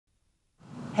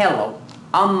Hello,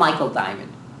 I'm Michael Diamond,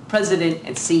 President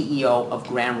and CEO of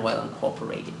Grand Royal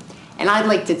Incorporated, and I'd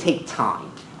like to take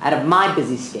time out of my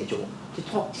busy schedule to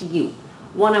talk to you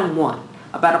one-on-one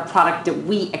about a product that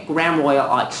we at Grand Royal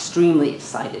are extremely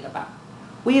excited about.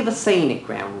 We have a saying at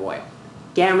Grand Royal,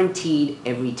 guaranteed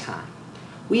every time.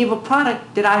 We have a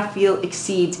product that I feel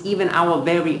exceeds even our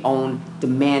very own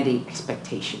demanding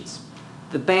expectations.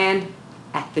 The band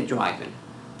at the drive-in.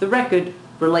 The record,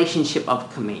 Relationship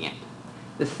of Command.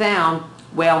 The sound,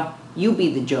 well, you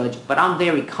be the judge, but I'm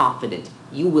very confident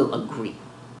you will agree.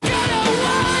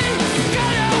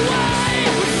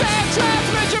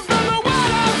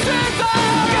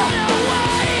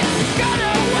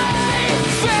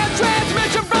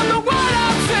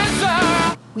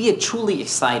 We are truly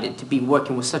excited to be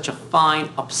working with such a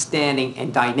fine, upstanding,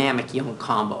 and dynamic young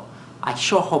combo. I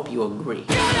sure hope you agree.